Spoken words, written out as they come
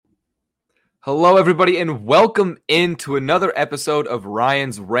Hello, everybody, and welcome into another episode of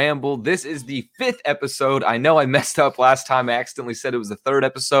Ryan's Ramble. This is the 5th episode. I know I messed up last time. I accidentally said it was the 3rd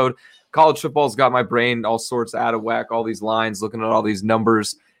episode. College football's got my brain all sorts out of whack, all these lines, looking at all these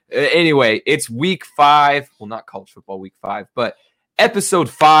numbers. Anyway, it's week 5. Well, not college football week 5, but episode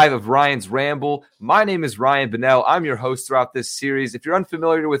 5 of Ryan's Ramble. My name is Ryan Bonnell. I'm your host throughout this series. If you're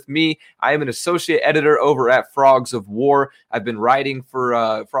unfamiliar with me, I am an associate editor over at Frogs of War. I've been writing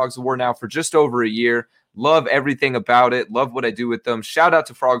for Frogs of War now for just over a year. Love everything about it. Love what I do with them. Shout out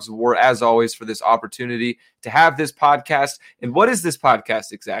to Frogs of War, as always, for this opportunity to have this podcast. And what is this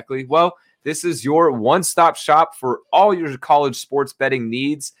podcast exactly? Well, this is your one-stop shop for all your college sports betting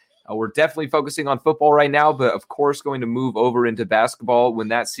needs. We're definitely focusing on football right now, but of course going to move over into basketball when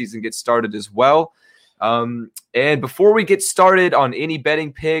that season gets started as well. And before we get started on any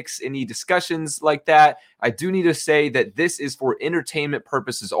betting picks, any discussions like that, I do need to say that this is for entertainment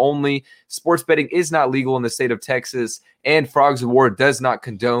purposes only. Sports betting is not legal in the state of Texas, and Frogs of War does not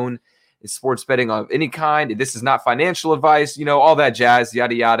condone sports betting of any kind. This is not financial advice, all that jazz,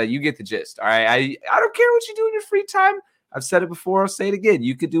 yada, yada. You get the gist, all right? I don't care what you do in your free time. I've said it before. I'll say it again.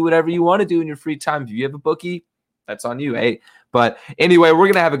 You could do whatever you want to do in your free time. If you have a bookie, that's on you, hey. But anyway, we're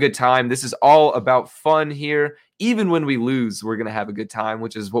going to have a good time. This is all about fun here. Even when we lose, we're going to have a good time,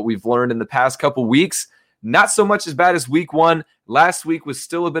 which is what we've learned in the past couple weeks. Not so much as bad as week 1. Last week was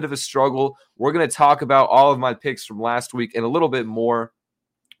still a bit of a struggle. We're going to talk about all of my picks from last week and a little bit more.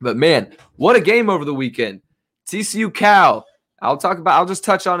 But man, what a game over the weekend. TCU Cal. I'll just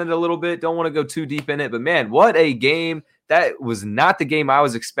touch on it a little bit. Don't want to go too deep in it. But man, what a game. That was not the game I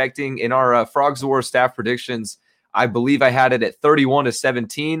was expecting in our Frogs of War staff predictions. I believe I had it at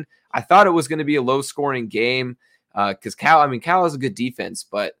 31-17. I thought it was going to be a low-scoring game because Cal has a good defense,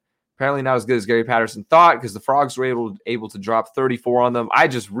 but apparently not as good as Gary Patterson thought because the Frogs were able to drop 34 on them. I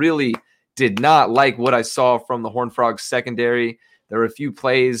just really did not like what I saw from the Horned Frogs secondary. There were a few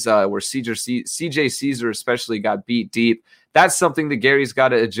plays where CJ Caesar especially got beat deep. That's something that Gary's got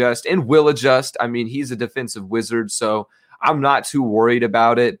to adjust and will adjust. I mean, he's a defensive wizard, so I'm not too worried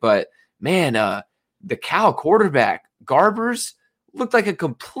about it. But, man, the Cal quarterback, Garbers, looked like a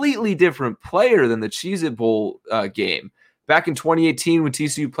completely different player than the Cheez-It Bowl game. Back in 2018 when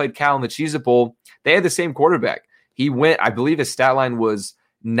TCU played Cal in the Cheez-It Bowl, they had the same quarterback. He went, I believe his stat line was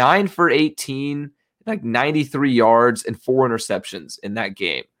 9 for 18, like 93 yards and 4 interceptions in that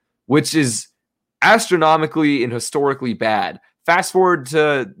game, which is astronomically and historically bad. Fast forward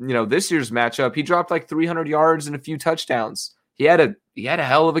to, this year's matchup, he dropped like 300 yards and a few touchdowns. He had a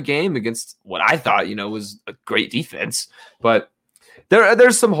hell of a game against what I thought, was a great defense. But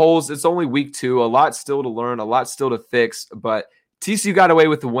there's some holes. It's only week 2, a lot still to learn, a lot still to fix, but TCU got away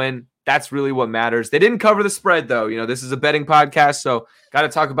with the win. That's really what matters. They didn't cover the spread, though. This is a betting podcast, so got to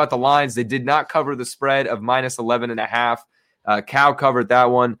talk about the lines. They did not cover the spread of -11.5. Cal covered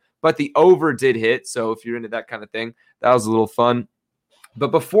that one, but the over did hit, so if you're into that kind of thing, that was a little fun. But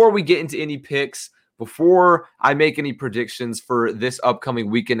before we get into any picks, before I make any predictions for this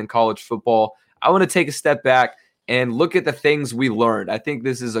upcoming weekend in college football, I want to take a step back and look at the things we learned. I think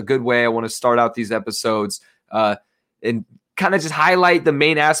this is a good way I want to start out these episodes and kind of just highlight the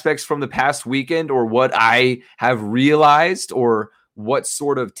main aspects from the past weekend or what I have realized or what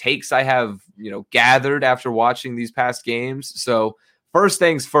sort of takes I have, gathered after watching these past games. So first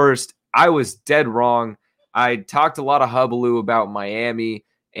things first, I was dead wrong. I talked a lot of hullabaloo about Miami,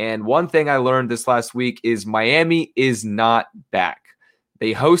 and one thing I learned this last week is Miami is not back.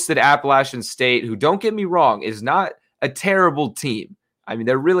 They hosted Appalachian State, who, don't get me wrong, is not a terrible team. I mean,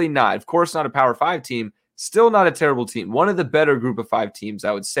 they're really not. Of course, not a Power 5 team. Still not a terrible team. One of the better group of 5 teams,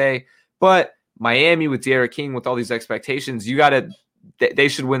 I would say. But Miami with D'Eriq King, with all these expectations, they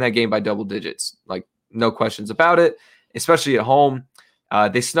should win that game by double digits. Like, no questions about it, especially at home.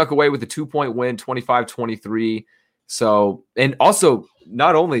 They snuck away with a 2-point win, 25-23. So, and also,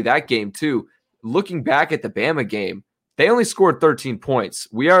 not only that game, too, looking back at the Bama game, they only scored 13 points.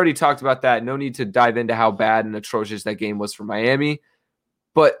 We already talked about that. No need to dive into how bad and atrocious that game was for Miami.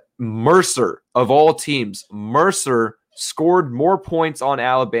 But Mercer, of all teams, Mercer scored more points on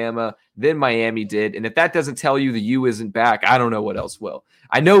Alabama than Miami did. And if that doesn't tell you the U isn't back, I don't know what else will.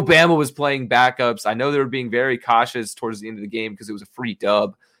 I know Bama was playing backups. I know they were being very cautious towards the end of the game because it was a free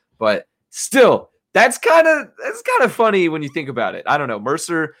dub. But still, that's kind of funny when you think about it. I don't know.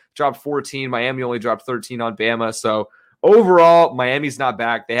 Mercer dropped 14. Miami only dropped 13 on Bama. So overall, Miami's not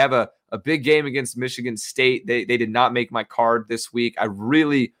back. They have a big game against Michigan State. They did not make my card this week. I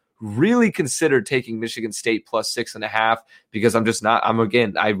really considered taking Michigan State plus 6.5 because I'm just not.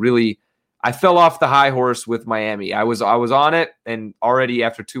 I fell off the high horse with Miami. I was on it, and already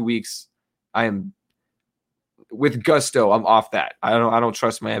after 2 weeks, I am with gusto. I'm off that. I don't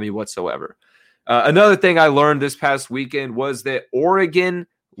trust Miami whatsoever. Another thing I learned this past weekend was that Oregon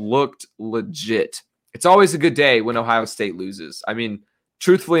looked legit. It's always a good day when Ohio State loses. I mean,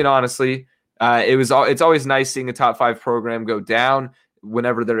 truthfully and honestly, it's always nice seeing a top 5 program go down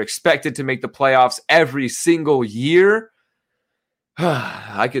whenever they're expected to make the playoffs every single year.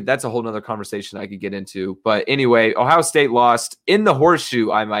 That's a whole nother conversation I could get into. But anyway, Ohio State lost in the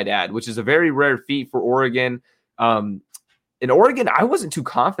horseshoe, I might add, which is a very rare feat for Oregon. In Oregon, I wasn't too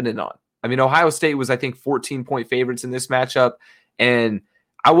confident on. I mean, Ohio State was, I think, 14-point favorites in this matchup, and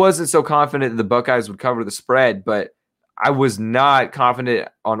I wasn't so confident that the Buckeyes would cover the spread, but I was not confident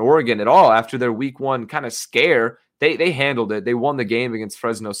on Oregon at all after their week 1 kind of scare. They handled it. They won the game against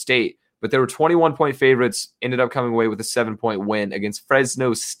Fresno State, but they were 21-point favorites, ended up coming away with a 7-point win against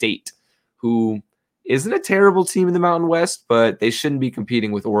Fresno State, who isn't a terrible team in the Mountain West, but they shouldn't be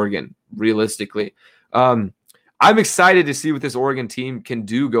competing with Oregon, realistically. I'm excited to see what this Oregon team can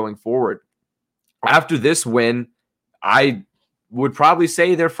do going forward. After this win, I would probably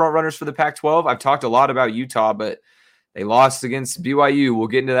say they're front runners for the Pac-12. I've talked a lot about Utah, but they lost against BYU. We'll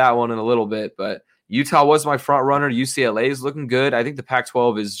get into that one in a little bit, but Utah was my front runner. UCLA is looking good. I think the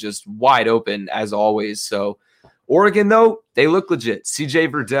Pac-12 is just wide open as always. So Oregon, though, they look legit.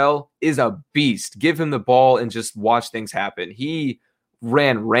 CJ Verdell is a beast. Give him the ball and just watch things happen. He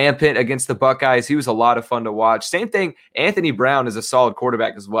ran rampant against the Buckeyes. He was a lot of fun to watch. Same thing, Anthony Brown is a solid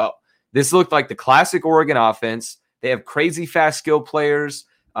quarterback as well. This looked like the classic Oregon offense. They have crazy fast skill players.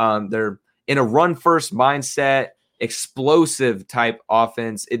 They're in a run-first mindset, explosive type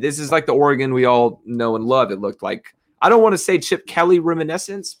offense. This is like the Oregon we all know and love, it looked like. I don't want to say Chip Kelly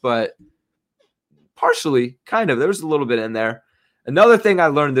reminiscence, but partially, kind of. There was a little bit in there. Another thing I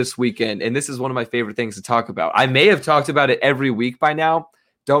learned this weekend, and this is one of my favorite things to talk about. I may have talked about it every week by now.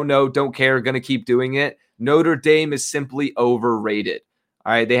 Don't know, don't care, going to keep doing it. Notre Dame is simply overrated.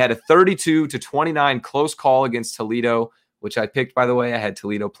 All right, they had a 32-29 close call against Toledo, which I picked, by the way. I had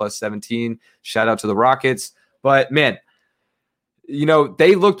Toledo plus 17. Shout out to the Rockets. But, man,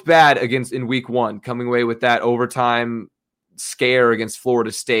 they looked bad in week 1, coming away with that overtime scare against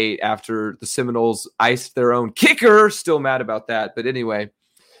Florida State after the Seminoles iced their own kicker. Still mad about that. But anyway,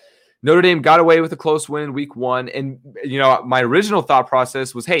 Notre Dame got away with a close win in week 1. And, my original thought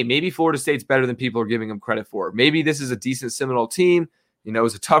process was, hey, maybe Florida State's better than people are giving them credit for. Maybe this is a decent Seminole team. It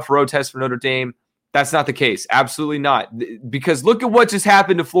was a tough road test for Notre Dame. That's not the case. Absolutely not. Because look at what just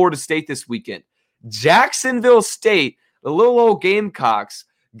happened to Florida State this weekend. Jacksonville State, the little old Gamecocks,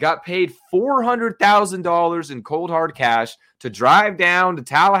 got paid $400,000 in cold hard cash to drive down to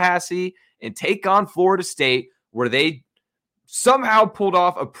Tallahassee and take on Florida State, where they somehow pulled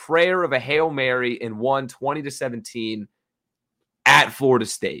off a prayer of a Hail Mary and won 20-17 at Florida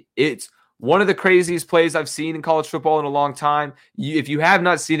State. It's one of the craziest plays I've seen in college football in a long time. If you have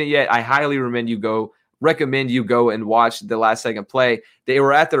not seen it yet, I highly recommend you go and watch the last second play. They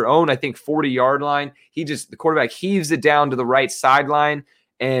were at their own, I think, 40-yard line. The quarterback heaves it down to the right sideline.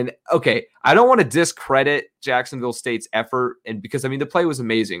 And, okay, I don't want to discredit Jacksonville State's effort, and because, the play was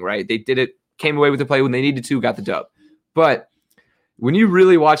amazing, right? They did it, came away with the play when they needed to, got the dub. But when you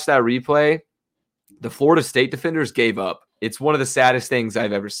really watch that replay, the Florida State defenders gave up. It's one of the saddest things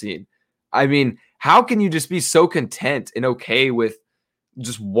I've ever seen. How can you just be so content and okay with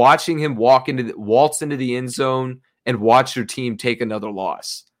just watching him waltz into the end zone and watch your team take another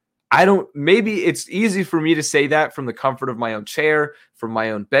loss? Maybe it's easy for me to say that from the comfort of my own chair, from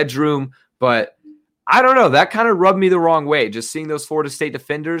my own bedroom, but I don't know. That kind of rubbed me the wrong way. Just seeing those Florida State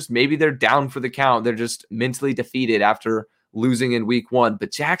defenders, maybe they're down for the count. They're just mentally defeated after losing in week 1.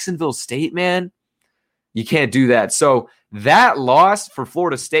 But Jacksonville State, man, you can't do that. So that loss for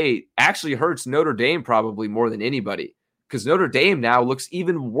Florida State actually hurts Notre Dame probably more than anybody, because Notre Dame now looks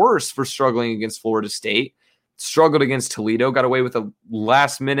even worse for struggling against Florida State. Struggled against Toledo, got away with a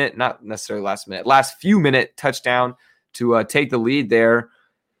last few minute touchdown to take the lead there.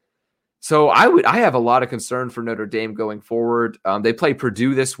 So I have a lot of concern for Notre Dame going forward. They play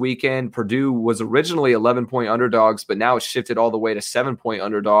Purdue this weekend. Purdue was originally 11-point underdogs, but now it's shifted all the way to 7-point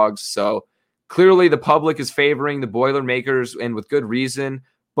underdogs. So clearly the public is favoring the Boilermakers, and with good reason.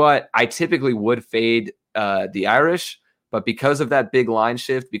 But I typically would fade the Irish. But because of that big line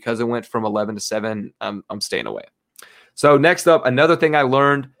shift, because it went from 11-7, I'm staying away. So next up, another thing I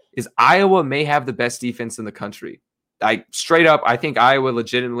learned is Iowa may have the best defense in the country. I think Iowa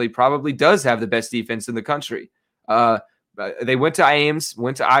legitimately probably does have the best defense in the country. They went to Ames,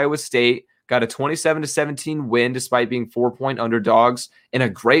 went to Iowa State, got a 27-17 win despite being 4-point underdogs, and a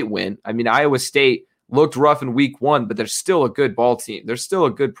great win. Iowa State looked rough in week 1, but they're still a good ball team. They're still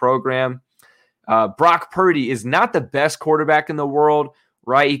a good program. Brock Purdy is not the best quarterback in the world,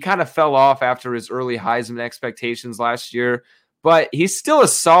 right? He kind of fell off after his early Heisman expectations last year, but he's still a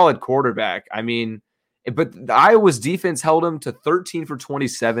solid quarterback. I mean, but the Iowa's defense held him to 13 for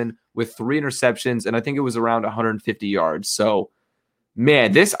 27 with 3 interceptions, and I think it was around 150 yards. So,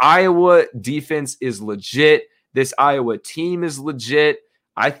 man, this Iowa defense is legit. This Iowa team is legit.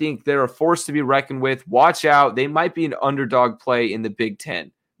 I think they're a force to be reckoned with. Watch out. They might be an underdog play in the Big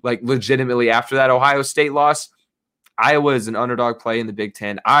Ten. Like, legitimately, after that Ohio State loss, Iowa is an underdog play in the Big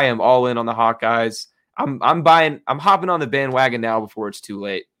Ten. I am all in on the Hawkeyes. I'm hopping on the bandwagon now before it's too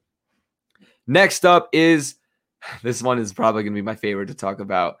late. Next up is, this one is probably going to be my favorite to talk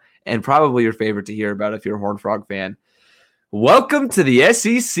about, and probably your favorite to hear about if you're a Horned Frog fan. Welcome to the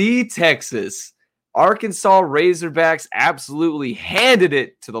SEC, Texas. Arkansas Razorbacks absolutely handed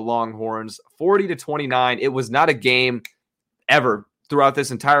it to the Longhorns, 40-29. It was not a game ever throughout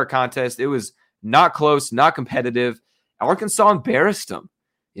this entire contest. It was not close, not competitive. Arkansas embarrassed them.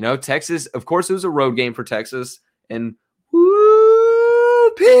 You know, Texas, of course, it was a road game for Texas. And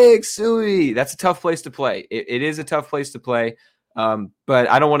woo, pig suey. That's a tough place to play. It is a tough place to play. But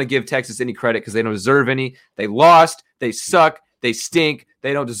I don't want to give Texas any credit because they don't deserve any. They lost. They suck. They stink.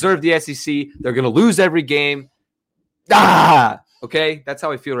 They don't deserve the SEC. They're going to lose every game. Okay? That's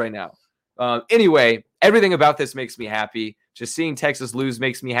how I feel right now. Anyway, everything about this makes me happy. Just seeing Texas lose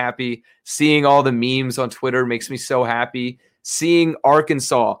makes me happy. Seeing all the memes on Twitter makes me so happy. Seeing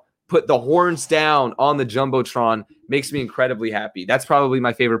Arkansas put the horns down on the Jumbotron makes me incredibly happy. That's probably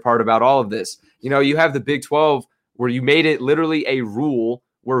my favorite part about all of this. You know, you have the Big 12 where you made it literally a rule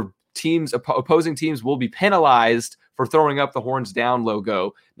where opposing teams will be penalized for throwing up the horns down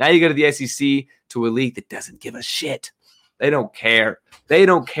logo. Now you go to the SEC, to a league that doesn't give a shit. They don't care. They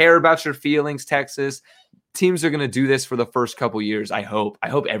don't care about your feelings, Texas. Teams are going to do this for the first couple years, I hope. I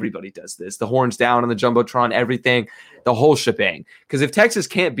hope everybody does this. The horns down on the Jumbotron, everything, the whole shebang. Because if Texas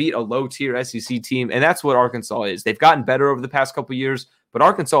can't beat a low-tier SEC team, and that's what Arkansas is. They've gotten better over the past couple years, but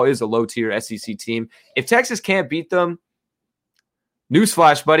Arkansas is a low-tier SEC team. If Texas can't beat them,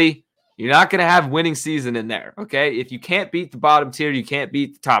 newsflash, buddy, you're not going to have winning season in there, okay? If you can't beat the bottom tier, you can't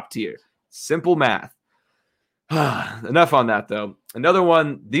beat the top tier. Simple math. Enough on that, though. Another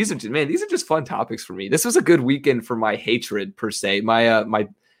one. These are just fun topics for me. This was a good weekend for my hatred, per se. My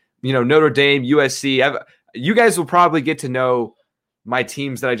Notre Dame, USC. You guys will probably get to know my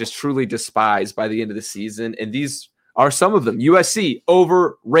teams that I just truly despise by the end of the season, and these are some of them. USC,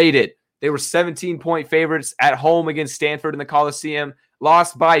 overrated. They were 17-point favorites at home against Stanford in the Coliseum.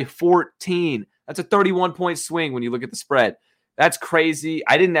 Lost by 14. That's a 31-point swing when you look at the spread. That's crazy.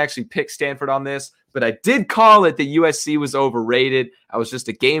 I didn't actually pick Stanford on this, but I did call it that USC was overrated. I was just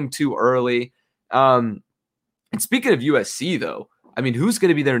a game too early. And speaking of USC, though, I mean, who's going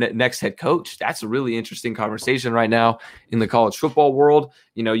to be their next head coach? That's a really interesting conversation right now in the college football world.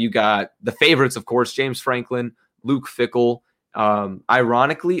 You know, you got the favorites, of course, James Franklin, Luke Fickell.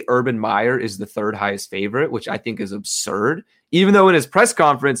 Ironically, Urban Meyer is the third highest favorite, which I think is absurd. Even though in his press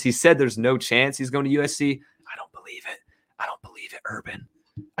conference, he said there's no chance he's going to USC. I don't believe it. I don't believe it, Urban.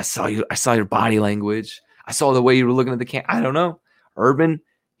 I saw your body language. I saw the way you were looking at the camera. I don't know. Urban,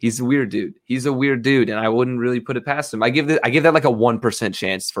 he's a weird dude. He's a weird dude, and I wouldn't really put it past him. I give that like a 1%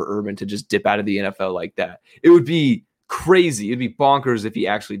 chance for Urban to just dip out of the NFL like that. It would be crazy. It'd be bonkers if he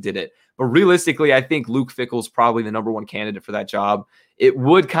actually did it. But realistically, I think Luke Fickell's probably the number one candidate for that job. It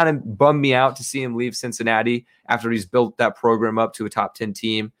would kind of bum me out to see him leave Cincinnati after he's built that program up to a top 10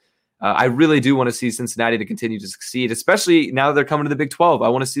 team. I really do want to see Cincinnati to continue to succeed, especially now that they're coming to the Big 12. I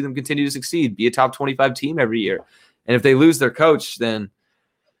want to see them continue to succeed, be a top 25 team every year. And if they lose their coach, then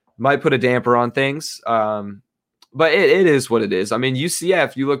might put a damper on things. But it is what it is. I mean,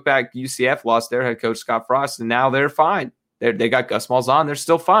 UCF, you look back, UCF lost their head coach, Scott Frost, and now they're fine. They got Gus Malzahn. They're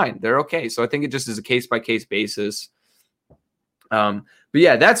still fine. They're okay. So I think it just is a case-by-case basis. But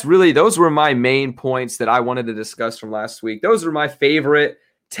yeah, those were my main points that I wanted to discuss from last week. Those are my favorite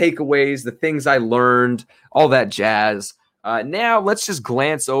takeaways, the things I learned, all that jazz. Now let's just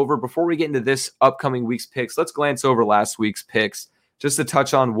glance over, before we get into this upcoming week's picks, let's glance over last week's picks just to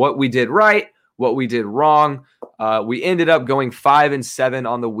touch on what we did right, what we did wrong. We ended up going 5-7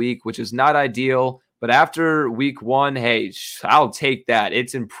 on the week, which is not ideal. But after week one, hey, I'll take that.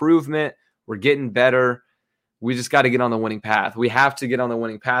 It's improvement. We're getting better. We just got to get on the winning path. We have to get on the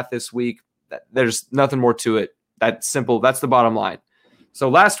winning path this week. There's nothing more to it. That's simple. That's the bottom line. So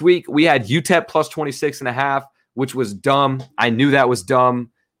last week, we had UTEP plus 26.5, which was dumb. I knew that was dumb.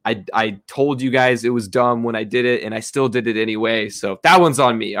 I told you guys it was dumb when I did it, and I still did it anyway. So that one's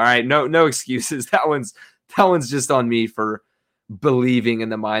on me. All right, no excuses. That one's just on me for believing in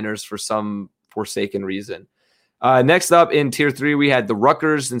the Miners for some forsaken reason. Next up in tier 3, we had the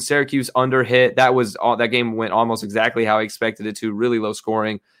Rutgers and Syracuse under hit. That game went almost exactly how I expected it to. Really low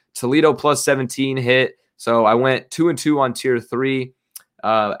scoring. Toledo plus 17 hit. So I went 2-2 on tier 3.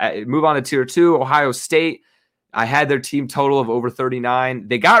 Move on to tier 2, Ohio State. I had their team total of over 39.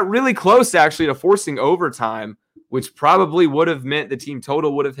 They got really close actually to forcing overtime, which probably would have meant the team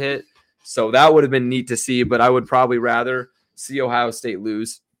total would have hit. So that would have been neat to see, but I would probably rather see Ohio State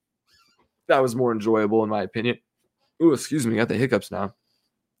lose. That was more enjoyable in my opinion. Ooh, excuse me, got the hiccups now.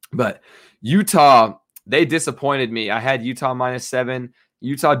 But Utah, they disappointed me. I had Utah -7.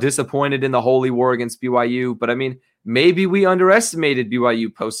 Utah disappointed in the Holy War against BYU. But, I mean, maybe we underestimated BYU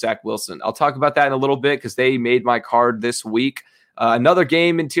post-Zach Wilson. I'll talk about that in a little bit because they made my card this week. Another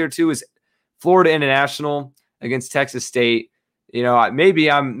game in Tier 2 is Florida International against Texas State. You know,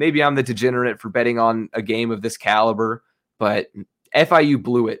 maybe I'm the degenerate for betting on a game of this caliber, but FIU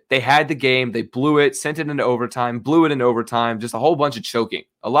blew it. They had the game. They blew it, sent it into overtime, blew it in overtime. Just a whole bunch of choking.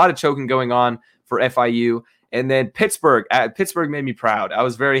 A lot of choking going on for FIU. And then Pittsburgh made me proud. I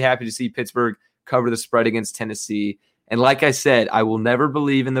was very happy to see Pittsburgh cover the spread against Tennessee. And like I said, I will never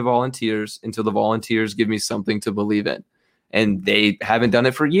believe in the Volunteers until the Volunteers give me something to believe in. And they haven't done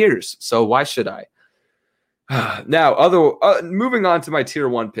it for years. So why should I? Now, moving on to my tier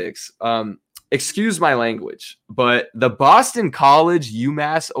 1 picks. Excuse my language, but the Boston College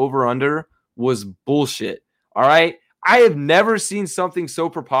UMass over-under was bullshit. All right? I have never seen something so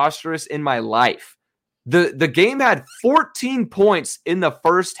preposterous in my life. The game had 14 points in the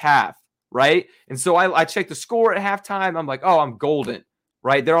first half, right? And so I checked the score at halftime. I'm like, oh, I'm golden,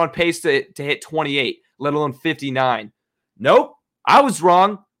 right? They're on pace to hit 28, let alone 59. Nope, I was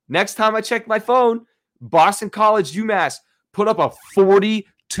wrong. Next time I checked my phone, Boston College UMass put up a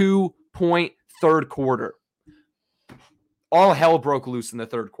 42-point third quarter. All hell broke loose in the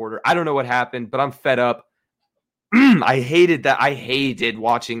third quarter. I don't know what happened, but I'm fed up. I hated that. I hated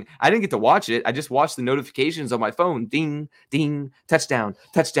watching. I didn't get to watch it. I just watched the notifications on my phone. Ding, ding, touchdown,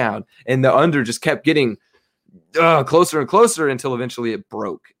 touchdown. And the under just kept getting closer and closer until eventually it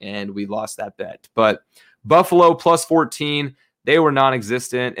broke and we lost that bet. But Buffalo plus 14, they were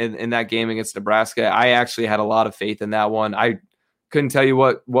non-existent in that game against Nebraska. I actually had a lot of faith in that one. I couldn't tell you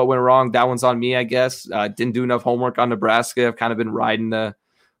what went wrong. That one's on me, I guess. Didn't do enough homework on Nebraska. I've kind of been riding the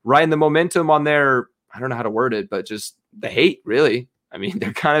momentum on their, I don't know how to word it, but just the hate, really. I mean,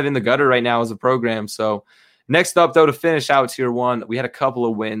 they're kind of in the gutter right now as a program. So next up, though, to finish out tier 1, we had a couple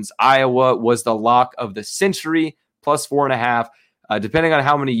of wins. Iowa was the lock of the century, plus 4.5. Depending on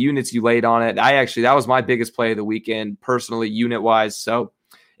how many units you laid on it, that was my biggest play of the weekend, personally, unit-wise. So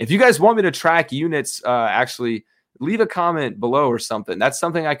if you guys want me to track units, actually, leave a comment below or something. That's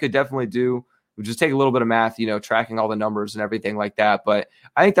something I could definitely do. We just take a little bit of math, tracking all the numbers and everything like that. But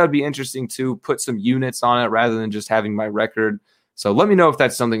I think that would be interesting to put some units on it rather than just having my record. So let me know if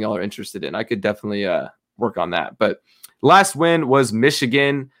that's something y'all are interested in. I could definitely work on that. But last win was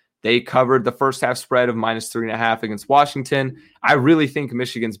Michigan. They covered the first half spread of -3.5 against Washington. I really think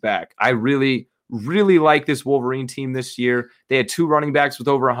Michigan's back. I really, really like this Wolverine team this year. They had 2 running backs with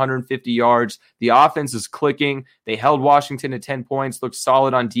over 150 yards. The offense is clicking. They held Washington to 10 points, looked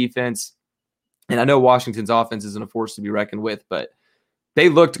solid on defense. And I know Washington's offense isn't a force to be reckoned with, but they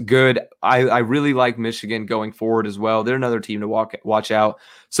looked good. I really like Michigan going forward as well. They're another team to watch out.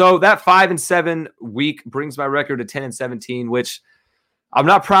 So that 5-7 week brings my record to 10-17, which I'm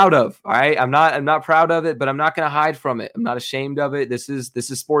not proud of. All right. I'm not proud of it, but I'm not going to hide from it. I'm not ashamed of it. This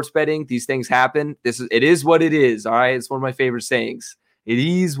is sports betting. These things happen. It is what it is. All right. It's one of my favorite sayings. It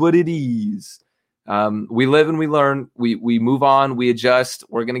is what it is. We live and we learn. We move on. We adjust.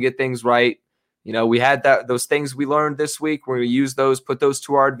 We're going to get things right. We had those things we learned this week. We're going to use those, put those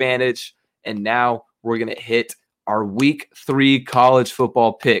to our advantage. And now we're going to hit our week 3 college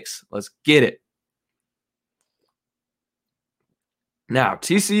football picks. Let's get it. Now,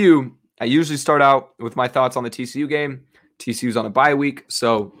 TCU, I usually start out with my thoughts on the TCU game. TCU's on a bye week,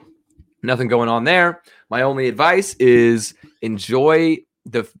 so nothing going on there. My only advice is enjoy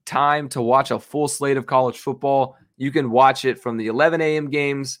the time to watch a full slate of college football. You can watch it from the 11 a.m.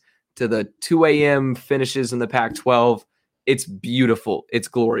 games to the 2 a.m. finishes in the Pac-12. It's beautiful. It's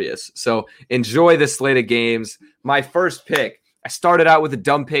glorious. So enjoy the slate of games. My first pick, I started out with a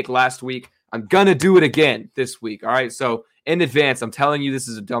dumb pick last week. I'm going to do it again this week. All right, so in advance, I'm telling you this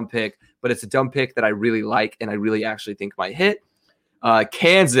is a dumb pick, but it's a dumb pick that I really like and I really actually think might hit.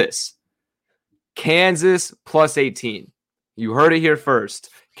 Kansas plus 18. You heard it here first.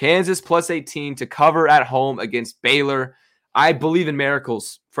 Kansas plus 18 to cover at home against Baylor. I believe in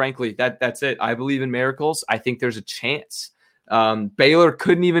miracles, frankly. That's it. I believe in miracles. I think there's a chance. Baylor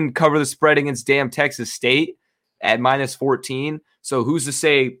couldn't even cover the spread against damn Texas State at -14. So who's to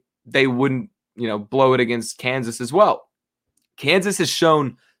say they wouldn't, blow it against Kansas as well? Kansas has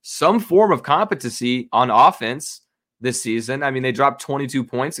shown some form of competency on offense this season. I mean, they dropped 22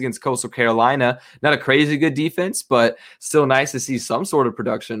 points against Coastal Carolina. Not a crazy good defense, but still nice to see some sort of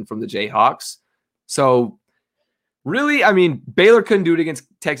production from the Jayhawks. So really, I mean, Baylor couldn't do it against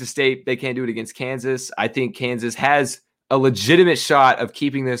Texas State. They can't do it against Kansas. I think Kansas has a legitimate shot of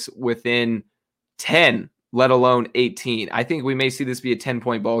keeping this within 10, let alone 18. I think we may see this be a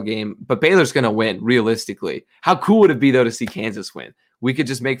 10-point ball game, but Baylor's going to win, realistically. How cool would it be, though, to see Kansas win? We could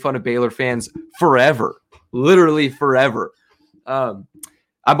just make fun of Baylor fans forever, literally forever. I'm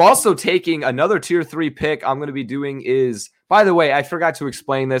also taking another Tier 3 pick I'm going to be doing is, by the way, I forgot to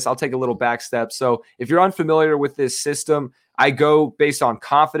explain this. I'll take a little back step. So if you're unfamiliar with this system, I go based on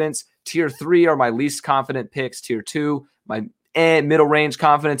confidence. Tier 3 are my least confident picks. Tier 2, my middle range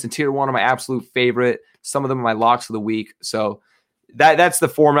confidence, and Tier 1 are my absolute favorite. Some of them are my locks of the week. So that's the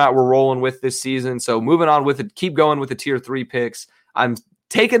format we're rolling with this season. So moving on with it, keep going with the Tier 3 picks. I'm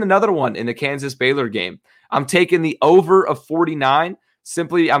taking another one in the Kansas-Baylor game. I'm taking the over of 49.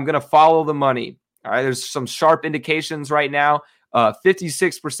 Simply, I'm going to follow the money. All right, there's some sharp indications right now.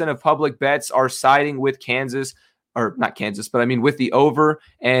 56% of public bets are siding with Kansas, or not Kansas, but I mean with the over.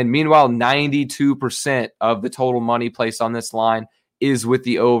 And meanwhile, 92% of the total money placed on this line is with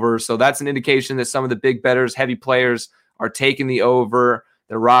the over. So that's an indication that some of the big bettors, heavy players, are taking the over.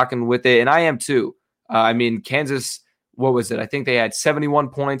 They're rocking with it, and I am too. I mean, Kansas, what was it? I think they had 71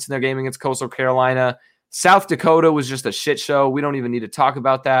 points in their game against Coastal Carolina. South Dakota was just a shit show. We don't even need to talk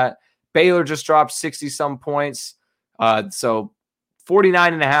about that. Baylor just dropped 60-some points. So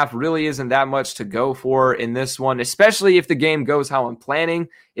 49.5 really isn't that much to go for in this one, especially if the game goes how I'm planning.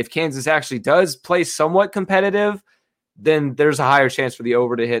 If Kansas actually does play somewhat competitive, then there's a higher chance for the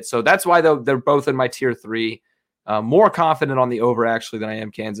over to hit. So that's why they're both in my Tier 3. More confident on the over, actually, than I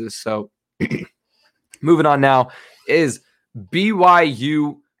am Kansas. So moving on now is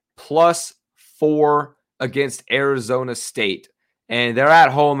BYU +4 against Arizona State. And they're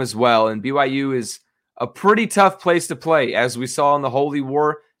at home as well. And BYU is a pretty tough place to play. As we saw in the Holy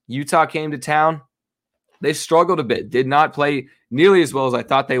War, Utah came to town. They struggled a bit, did not play nearly as well as I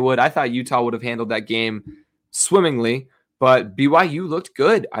thought they would. I thought Utah would have handled that game swimmingly, but BYU looked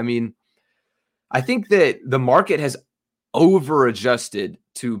good. I mean, I think that the market has over-adjusted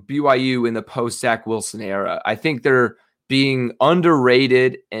to BYU in the post-Zach Wilson era. I think they're being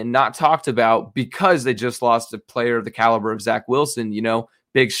underrated and not talked about because they just lost a player of the caliber of Zach Wilson.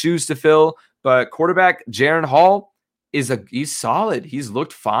 Big shoes to fill, but quarterback Jaren Hall he's solid. He's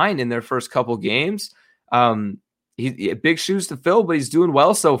looked fine in their first couple games. He big shoes to fill, but he's doing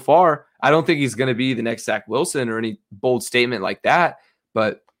well so far. I don't think he's going to be the next Zach Wilson or any bold statement like that,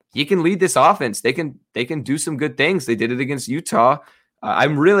 but he can lead this offense. They can do some good things. They did it against Utah. I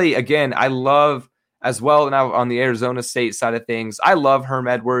love as well now on the Arizona State side of things. I love Herm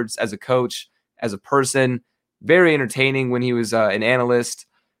Edwards as a coach, as a person. Very entertaining when he was an analyst,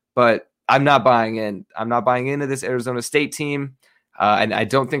 but I'm not buying in. I'm not buying into this Arizona State team, and I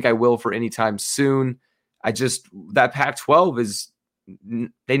don't think I will for any time soon. That Pac-12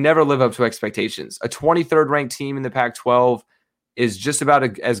 they never live up to expectations. A 23rd ranked team in the Pac-12 is just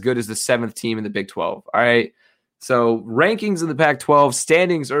about as good as the 7th team in the Big 12. All right. So rankings in the Pac-12,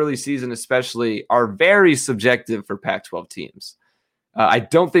 standings early season especially, are very subjective for Pac-12 teams. I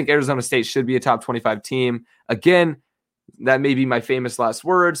don't think Arizona State should be a top 25 team. Again, that may be my famous last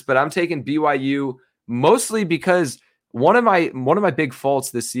words, but I'm taking BYU mostly because one of my big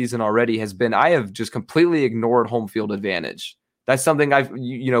faults this season already has been I have just completely ignored home field advantage. That's something that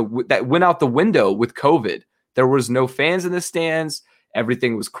went out the window with COVID. There was no fans in the stands.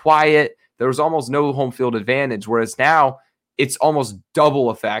 Everything was quiet. There was almost no home field advantage, whereas now it's almost double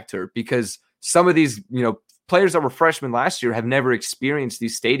a factor because some of these, players that were freshmen last year have never experienced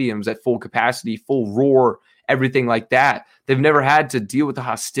these stadiums at full capacity, full roar, everything like that. They've never had to deal with the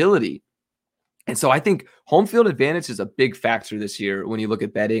hostility. And so I think home field advantage is a big factor this year when you look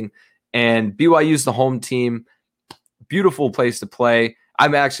at betting. And BYU's the home team. Beautiful place to play.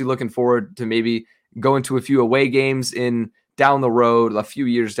 I'm actually looking forward to maybe going to a few away games down the road, a few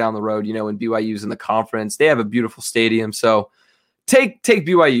years down the road, when BYU's in the conference. They have a beautiful stadium. So take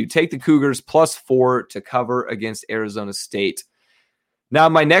BYU, take the Cougars +4 to cover against Arizona State. Now,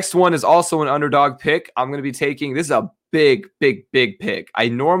 my next one is also an underdog pick. I'm going to be taking, this is a big pick. I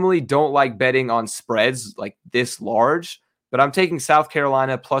normally don't like betting on spreads like this large, but I'm taking South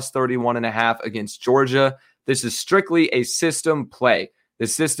Carolina +31.5 against Georgia. This is strictly a system play. The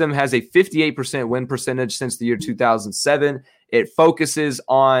system has a 58% win percentage since the year 2007. It focuses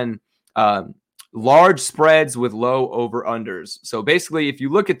on large spreads with low over-unders. So basically, if you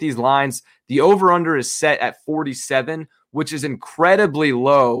look at these lines, the over-under is set at 47, which is incredibly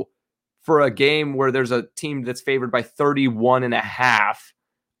low for a game where there's a team that's favored by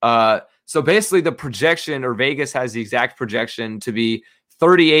 31.5. So basically the projection, or Vegas has the exact projection to be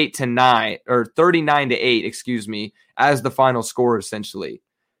 38-9 or 39-8, excuse me, as the final score essentially,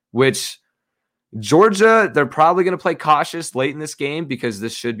 which Georgia, they're probably going to play cautious late in this game because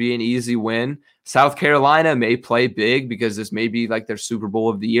this should be an easy win. South Carolina may play big because this may be like their Super Bowl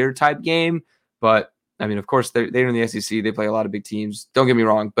of the year type game. But I mean, of course, they're in the SEC. They play a lot of big teams. Don't get me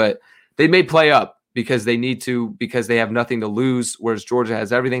wrong, but they may play up because they need to, because they have nothing to lose, whereas Georgia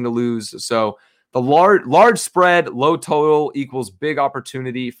has everything to lose. So the large spread, low total equals big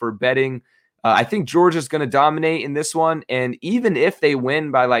opportunity for betting. I think Georgia's going to dominate in this one. And even if they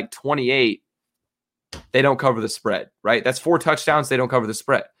win by like 28, they don't cover the spread, right? That's 4 touchdowns. They don't cover the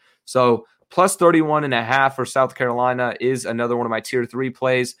spread. So plus 31.5 for South Carolina is another one of my tier 3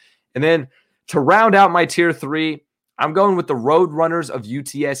 plays. And then to round out my tier 3, I'm going with the Road Runners of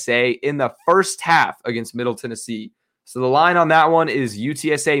UTSA in the first half against Middle Tennessee. So the line on that one is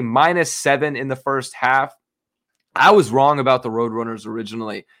UTSA -7 in the first half. I was wrong about the Road Runners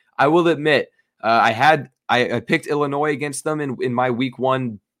originally. I will admit, I picked Illinois against them in my week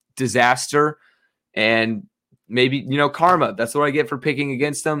 1 disaster. And maybe, karma. That's what I get for picking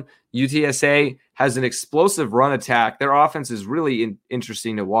against them. UTSA has an explosive run attack. Their offense is really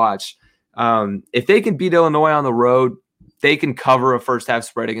interesting to watch. If they can beat Illinois on the road, they can cover a first half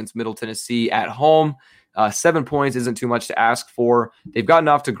spread against Middle Tennessee at home. 7 points isn't too much to ask for. They've gotten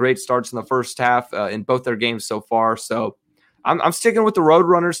off to great starts in the first half in both their games so far. So I'm sticking with the Road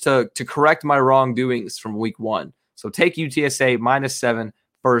Runners to correct my wrongdoings from week 1. So take UTSA -7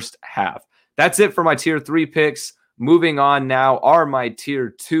 first half. That's it for my tier 3 picks. Moving on now are my tier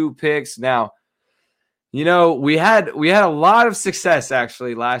 2 picks. Now, we had a lot of success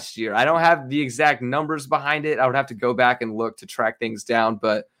actually last year. I don't have the exact numbers behind it. I would have to go back and look to track things down,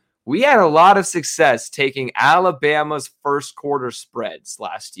 but we had a lot of success taking Alabama's first quarter spreads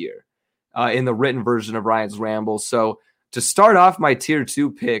last year in the written version of Ryan's Ramble. So to start off my tier 2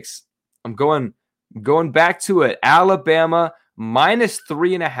 picks, I'm going back to it. Alabama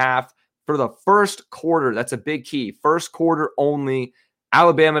 -3.5 for the first quarter. That's a big key. First quarter only.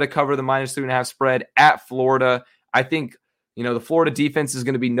 Alabama to cover the -3.5 spread at Florida. I think, the Florida defense is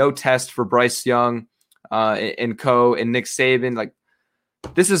going to be no test for Bryce Young and co. and Nick Saban. Like,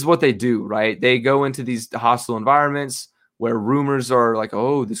 this is what they do, right? They go into these hostile environments where rumors are like,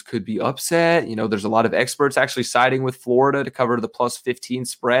 oh, this could be upset. There's a lot of experts actually siding with Florida to cover the +15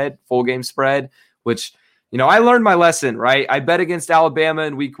 spread, full game spread, which I learned my lesson, right? I bet against Alabama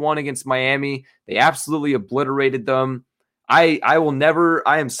in week 1 against Miami. They absolutely obliterated them. I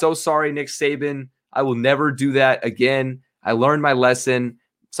am so sorry, Nick Saban. I will never do that again. I learned my lesson.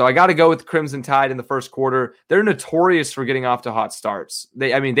 So I got to go with Crimson Tide in the first quarter. They're notorious for getting off to hot starts.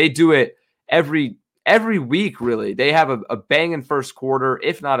 They do it every week, really. They have a banging first quarter,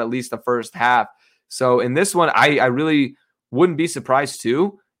 if not at least the first half. So in this one, I really wouldn't be surprised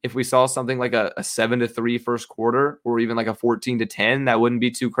too if we saw something like a 7-3 first quarter, or even like a 14-10. That wouldn't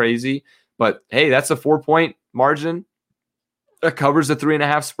be too crazy. But hey, that's a 4-point margin that covers the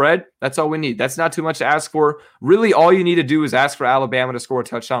 3.5 spread. That's all we need. That's not too much to ask for. Really, all you need to do is ask for Alabama to score a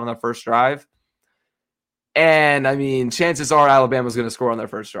touchdown on their first drive. And chances are Alabama's going to score on their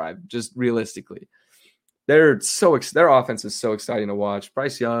first drive, just realistically. Their offense is so exciting to watch.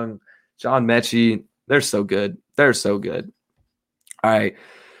 Bryce Young, John Mechie, they're so good. They're so good. All right.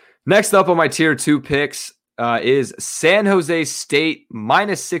 Next up on my tier 2 picks is San Jose State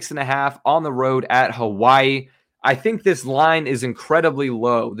 -6.5 on the road at Hawaii. I think this line is incredibly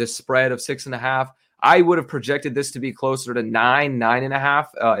low, this spread of 6.5. I would have projected this to be closer to 9.5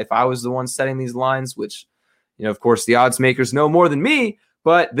 if I was the one setting these lines, which, of course, the odds makers know more than me,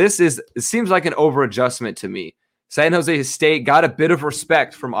 but it seems like an over adjustment to me. San Jose State got a bit of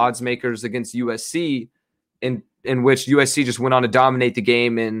respect from odds makers against USC, in which USC just went on to dominate the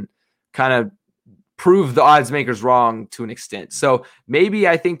game and kind of prove the odds makers wrong to an extent. So maybe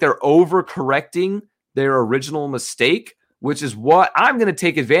I think they're overcorrecting their original mistake, which is what I'm going to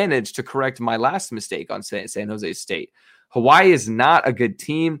take advantage to correct my last mistake on San Jose State. Hawaii is not a good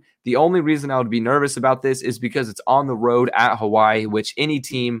team. The only reason I would be nervous about this is because it's on the road at Hawaii, which any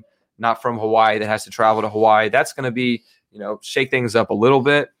team not from Hawaii that has to travel to Hawaii, that's going to be, shake things up a little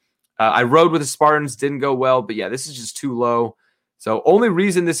bit. I rode with the Spartans, didn't go well, but yeah, this is just too low. So only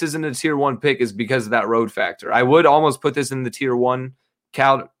reason this isn't a tier 1 pick is because of that road factor. I would almost put this in the tier 1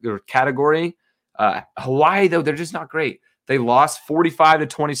 category. Hawaii, though, they're just not great. They lost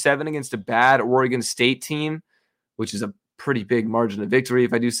 45-27 against a bad Oregon State team, which is a pretty big margin of victory,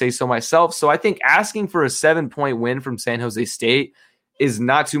 if I do say so myself. So I think asking for a 7-point win from San Jose State is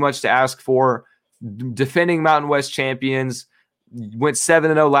not too much to ask for. Defending Mountain West champions, went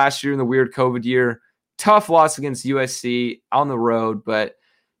 7-0 last year in the weird COVID year. Tough loss against USC on the road, but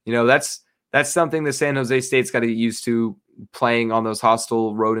that's something that San Jose State's got to get used to, playing on those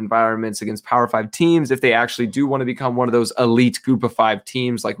hostile road environments against Power 5 teams if they actually do want to become one of those elite group of 5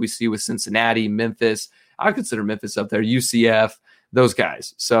 teams like we see with Cincinnati, Memphis. I consider Memphis up there, UCF, those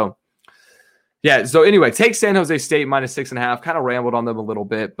guys. So, yeah. So anyway, take San Jose State -6.5. Kind of rambled on them a little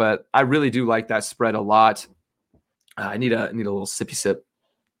bit, but I really do like that spread a lot. I need a little sippy sip.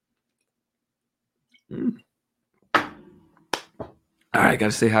 All right, got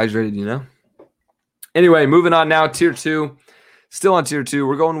to stay hydrated, Anyway, moving on now, Tier 2. Still on Tier 2.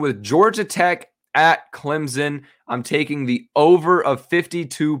 We're going with Georgia Tech at Clemson. I'm taking the over of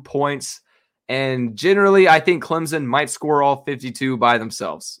 52 points. And generally, I think Clemson might score all 52 by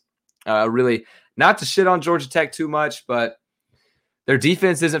themselves. Really, not to shit on Georgia Tech too much, but their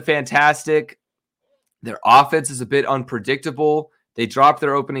defense isn't fantastic. Their offense is a bit unpredictable. They dropped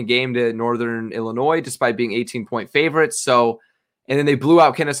their opening game to Northern Illinois despite being 18-point favorites. And then they blew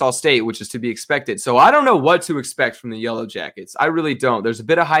out Kennesaw State, which is to be expected. So I don't know what to expect from the Yellow Jackets. I really don't. There's a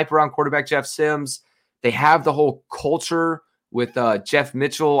bit of hype around quarterback Jeff Sims. They have the whole culture with Jeff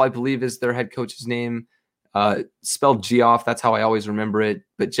Mitchell, I believe is their head coach's name, spelled Geoff. That's how I always remember it.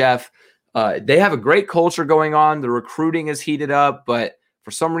 But Jeff, they have a great culture going on. The recruiting is heated up, but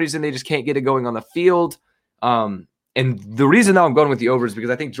for some reason they just can't get it going on the field. And the reason that I'm going with the over is because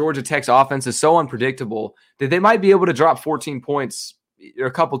I think Georgia Tech's offense is so unpredictable that they might be able to drop 14 points or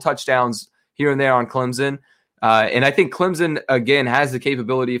a couple touchdowns here and there on Clemson. And I think Clemson, again, has the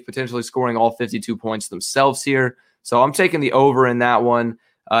capability of potentially scoring all 52 points themselves here. So I'm taking the over in that one.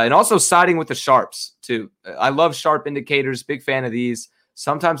 And also siding with the sharps, too. I love sharp indicators. Big fan of these.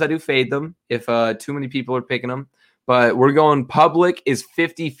 Sometimes I do fade them if too many people are picking them. But we're going public is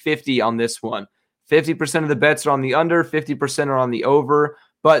 50-50 on this one. 50% of the bets are on the under, 50% are on the over.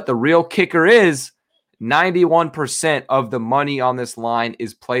 But the real kicker is 91% of the money on this line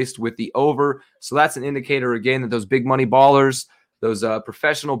is placed with the over. So that's an indicator, again, that those big money ballers, those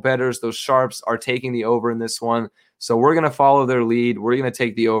professional bettors, those sharps are taking the over in this one. So we're going to follow their lead. We're going to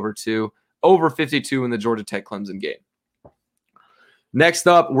take the over too. Over 52 in the Georgia Tech Clemson game. Next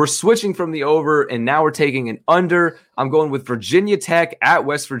up, we're switching from the over, and now we're taking an under. I'm going with Virginia Tech at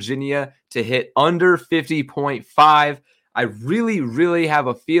West Virginia to hit under 50.5. I really, really have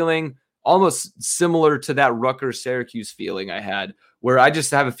a feeling almost similar to that Rutgers-Syracuse feeling I had, where I just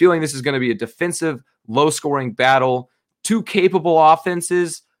have a feeling this is going to be a defensive, low-scoring battle, two capable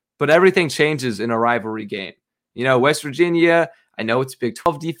offenses, but everything changes in a rivalry game. West Virginia, I know it's Big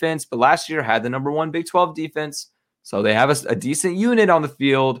 12 defense, but last year had the number 1 Big 12 defense. So they have a decent unit on the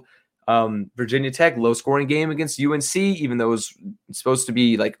field. Virginia Tech, low-scoring game against UNC, even though it was supposed to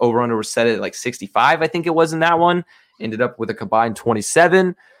be like over-under was set at like 65, I think it was in that one. Ended up with a combined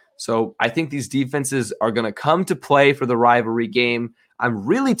 27. So I think these defenses are going to come to play for the rivalry game. I'm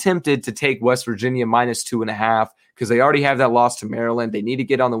really tempted to take West Virginia -2.5 because they already have that loss to Maryland. They need to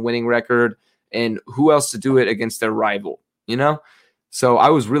get on the winning record. And who else to do it against their rival, So I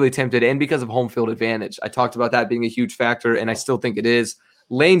was really tempted, and because of home field advantage. I talked about that being a huge factor, and I still think it is.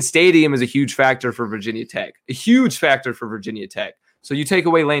 Lane Stadium is a huge factor for Virginia Tech. A huge factor for Virginia Tech. So you take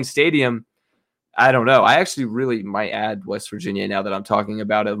away Lane Stadium, I don't know. I actually really might add West Virginia now that I'm talking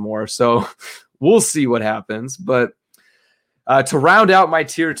about it more. So we'll see what happens. But to round out my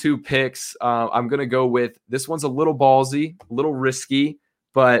Tier 2 picks, I'm going to go with – this one's a little ballsy, a little risky.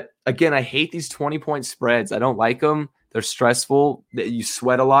 But, again, I hate these 20-point spreads. I don't like them. They're stressful. You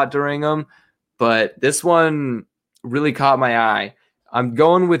sweat a lot during them. But this one really caught my eye. I'm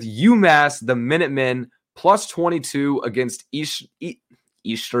going with UMass, the Minutemen, +22 against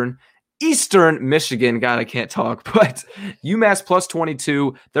Eastern Michigan. God, I can't talk. But UMass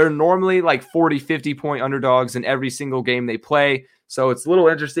 +22. They're normally like 40, 50-point underdogs in every single game they play. So it's a little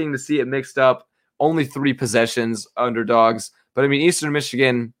interesting to see it mixed up. Only 3 possessions underdogs. But, Eastern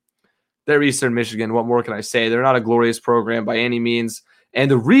Michigan, they're Eastern Michigan. What more can I say? They're not a glorious program by any means.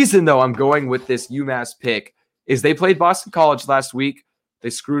 And the reason, though, I'm going with this UMass pick is they played Boston College last week. They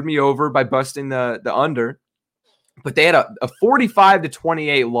screwed me over by busting the under. But they had a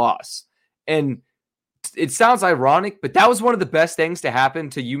 45-28 loss. And it sounds ironic, but that was one of the best things to happen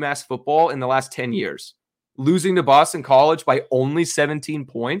to UMass football in the last 10 years. Losing to Boston College by only 17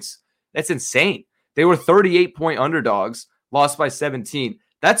 points? That's insane. They were 38-point underdogs. Lost by 17.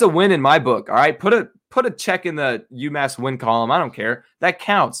 That's a win in my book. All right. Put put a check in the UMass win column. I don't care. That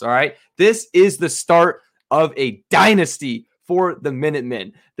counts, all right? This is the start of a dynasty for the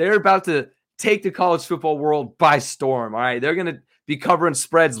Minutemen. They're about to take the college football world by storm, all right? They're going to be covering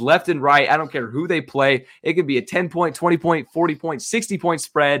spreads left and right. I don't care who they play. It could be a 10-point, 20-point, 40-point, 60-point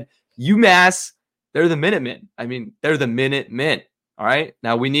spread. UMass, they're the Minutemen. I mean, they're the Minutemen, all right?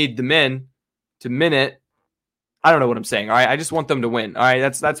 Now, we need the men to minute. I don't know what I'm saying. All right. I just want them to win. All right.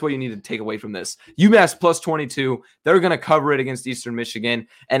 That's what you need to take away from this. UMass plus 22. They're going to cover it against Eastern Michigan.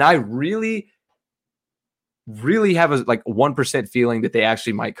 And I really have a 1% feeling that they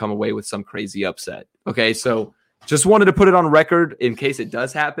actually might come away with some crazy upset. Okay. So just wanted to put it on record in case it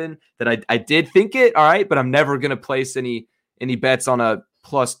does happen that I did think it. All right. But I'm never going to place any bets on a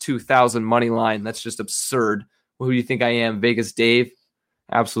plus 2,000 money line. That's just absurd. Well, who do you think I am? Vegas Dave?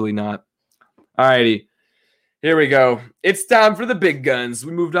 Absolutely not. All righty. Here we go. It's time for the big guns.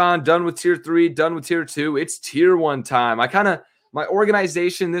 We moved on, done with tier 3, done with tier 2. It's tier 1 time. My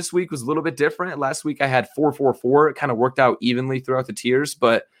organization this week was a little bit different. Last week I had 4-4-4. It kind of worked out evenly throughout the tiers,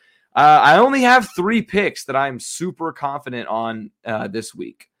 but I only have 3 picks that I'm super confident on this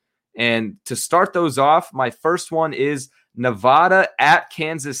week. And to start those off, my first one is Nevada at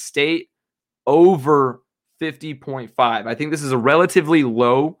Kansas State over 50.5. I think this is a relatively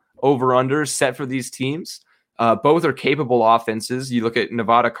low over-under set for these teams. Both are capable offenses. You look at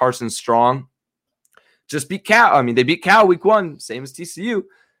Nevada, Carson Strong just beat Cal. I mean, they beat Cal week 1, same as TCU.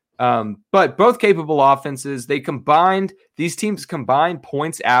 But both capable offenses. These teams combined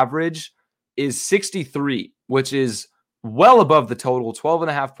points average is 63, which is well above the total,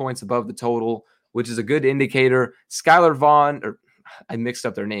 12.5 points above the total, which is a good indicator. Skylar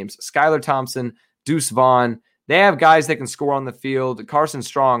Thompson, Deuce Vaughn. They have guys that can score on the field. Carson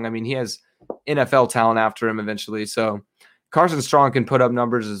Strong, I mean, he has NFL talent after him eventually. So Carson Strong can put up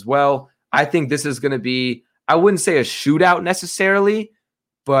numbers as well. I think this is going to be, I wouldn't say a shootout necessarily,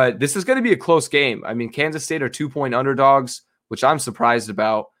 but this is going to be a close game. I mean, Kansas State are 2-point underdogs, which I'm surprised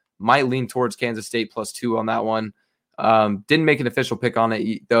about. Might lean towards Kansas State plus 2 on that one. Didn't make an official pick on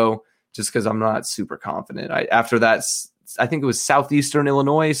it though, just because I'm not super confident. After that, I think it was Southeastern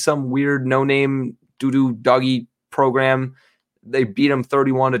Illinois, some weird no-name doo-doo doggy program. They beat them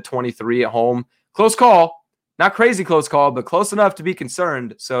 31-23 at home. Close call. Not crazy close call, but close enough to be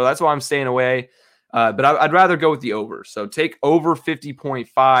concerned. So that's why I'm staying away. But I'd rather go with the over. So take over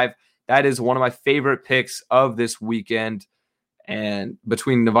 50.5. That is one of my favorite picks of this weekend and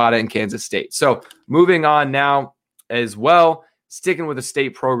between Nevada and Kansas State. So moving on now as well, sticking with the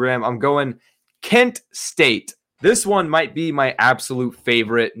state program, I'm going Kent State. This one might be my absolute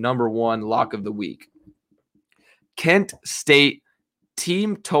favorite number 1 lock of the week. Kent State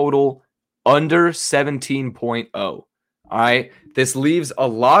team total under 17.0. All right. This leaves a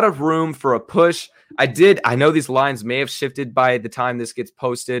lot of room for a push. I know these lines may have shifted by the time this gets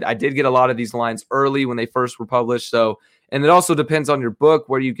posted. I did get a lot of these lines early when they first were published. So, and it also depends on your book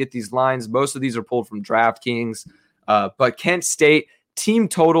where you get these lines. Most of these are pulled from DraftKings. But Kent State team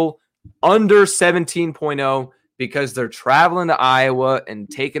total under 17.0 because they're traveling to Iowa and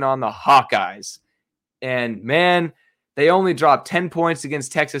taking on the Hawkeyes. And man, they only dropped 10 points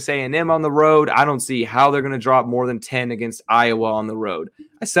against Texas A&M on the road. I don't see how they're going to drop more than 10 against Iowa on the road.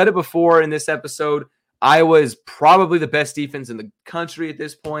 I said it before in this episode. Iowa is probably the best defense in the country at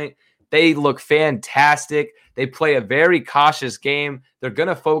this point. They look fantastic. They play a very cautious game. They're going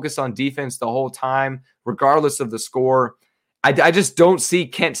to focus on defense the whole time, regardless of the score. I just don't see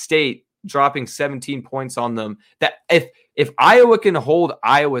Kent State dropping 17 points on them. That if Iowa can hold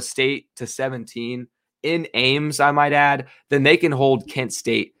Iowa State to 17 in Ames, I might add, then they can hold Kent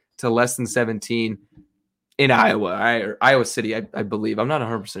State to less than 17 in Iowa, or Iowa City, I believe. I'm not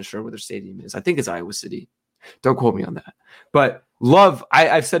 100% sure where their stadium is. I think it's Iowa City. Don't quote me on that. But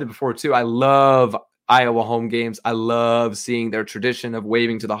I've said it before too, I love Iowa home games. I love seeing their tradition of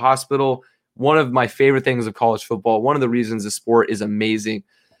waving to the hospital. One of my favorite things of college football. One of the reasons the sport is amazing.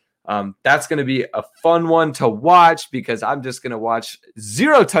 That's going to be a fun one to watch because I'm just going to watch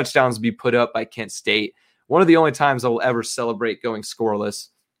 0 touchdowns be put up by Kent State. One of the only times I will ever celebrate going scoreless.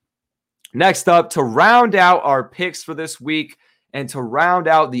 Next up, to round out our picks for this week and to round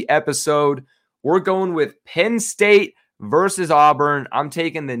out the episode, we're going with Penn State versus Auburn. I'm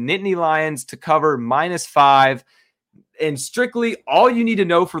taking the Nittany Lions to cover -5. And strictly, all you need to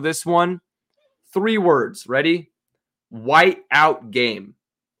know for this one, 3 words. Ready? White out game.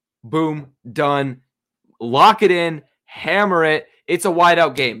 Boom, done. Lock it in, hammer it. It's a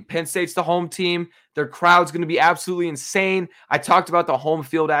whiteout game. Penn State's the home team. Their crowd's going to be absolutely insane. I talked about the home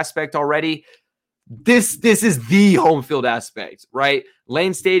field aspect already. This is the home field aspect, right?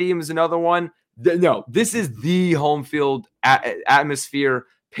 Lane Stadium is another one. No, this is the home field atmosphere.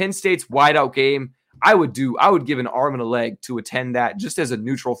 Penn State's whiteout game. I would give an arm and a leg to attend that just as a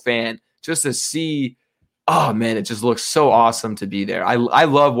neutral fan, just to see. Oh man, it just looks so awesome to be there. I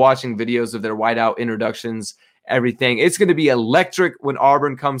love watching videos of their whiteout introductions, everything. It's going to be electric when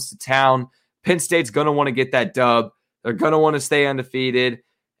Auburn comes to town. Penn State's going to want to get that dub. They're going to want to stay undefeated.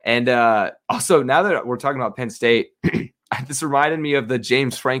 And also, now that we're talking about Penn State, this reminded me of the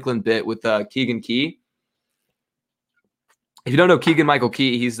James Franklin bit with Keegan Key. If you don't know Keegan-Michael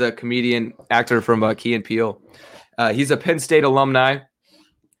Key, he's the comedian actor from Key and Peele. He's a Penn State alumni,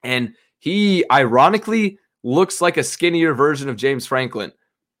 and he ironically looks like a skinnier version of James Franklin.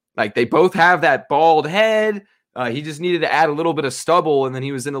 Like, they both have that bald head. He just needed to add a little bit of stubble, and then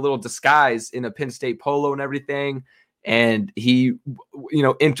he was in a little disguise in a Penn State polo and everything. And he,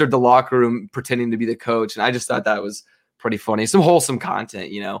 entered the locker room pretending to be the coach. And I just thought that was pretty funny. Some wholesome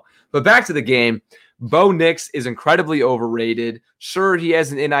content, But back to the game. Bo Nix is incredibly overrated. Sure, he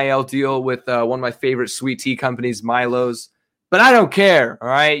has an NIL deal with one of my favorite sweet tea companies, Milo's. But I don't care, all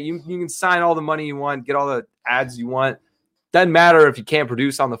right? You can sign all the money you want, get all the ads you want. Doesn't matter if you can't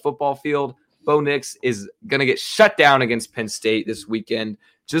produce on the football field. Bo Nix is going to get shut down against Penn State this weekend.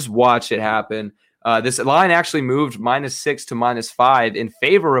 Just watch it happen. This line actually moved -6 to -5 in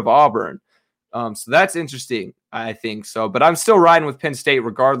favor of Auburn. So that's interesting, I think so. But I'm still riding with Penn State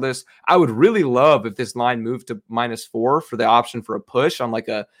regardless. I would really love if this line moved to -4 for the option for a push on like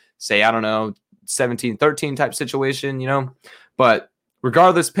a, say, 17-13 type situation, But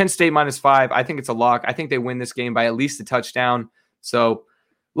regardless, Penn State -5, I think it's a lock. I think they win this game by at least a touchdown. So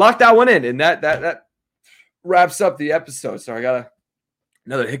lock that one in. And that wraps up the episode. Sorry, I got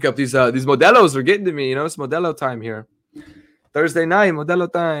another hiccup. These Modelos are getting to me. It's Modelo time here. Thursday night,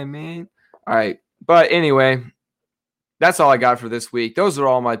 Modelo time, man. All right. But anyway, that's all I got for this week. Those are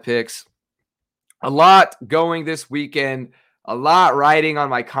all my picks. A lot going this weekend. A lot riding on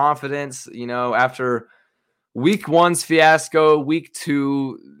my confidence, after week 1's fiasco, week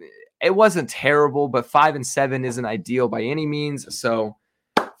 2, it wasn't terrible, but 5-7 isn't ideal by any means. So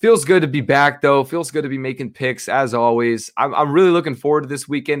feels good to be back, though. Feels good to be making picks, as always. I'm really looking forward to this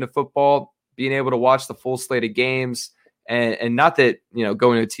weekend of football, being able to watch the full slate of games. And not that, going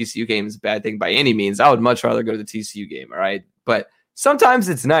to a TCU game is a bad thing by any means. I would much rather go to the TCU game, all right? But sometimes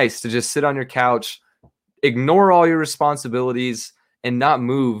it's nice to just sit on your couch, ignore all your responsibilities, and not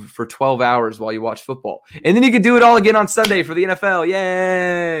move for 12 hours while you watch football. And then you can do it all again on Sunday for the NFL.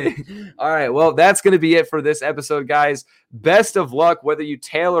 Yay! All right, well, that's going to be it for this episode, guys. Best of luck, whether you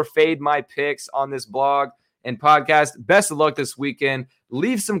tail or fade my picks on this blog and podcast. Best of luck this weekend.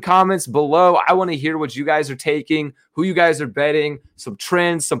 Leave some comments below. I want to hear what you guys are taking, who you guys are betting, some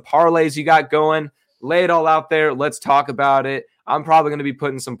trends, some parlays you got going. Lay it all out there. Let's talk about it. I'm probably going to be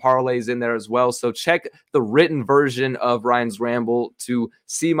putting some parlays in there as well. So check the written version of Ryan's Ramble to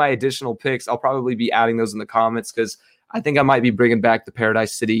see my additional picks. I'll probably be adding those in the comments because I think I might be bringing back the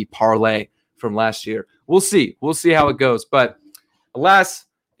Paradise City parlay from last year. We'll see. We'll see how it goes. But alas,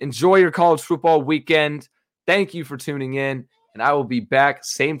 enjoy your college football weekend. Thank you for tuning in. And I will be back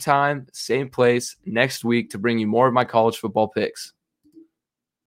same time, same place next week to bring you more of my college football picks.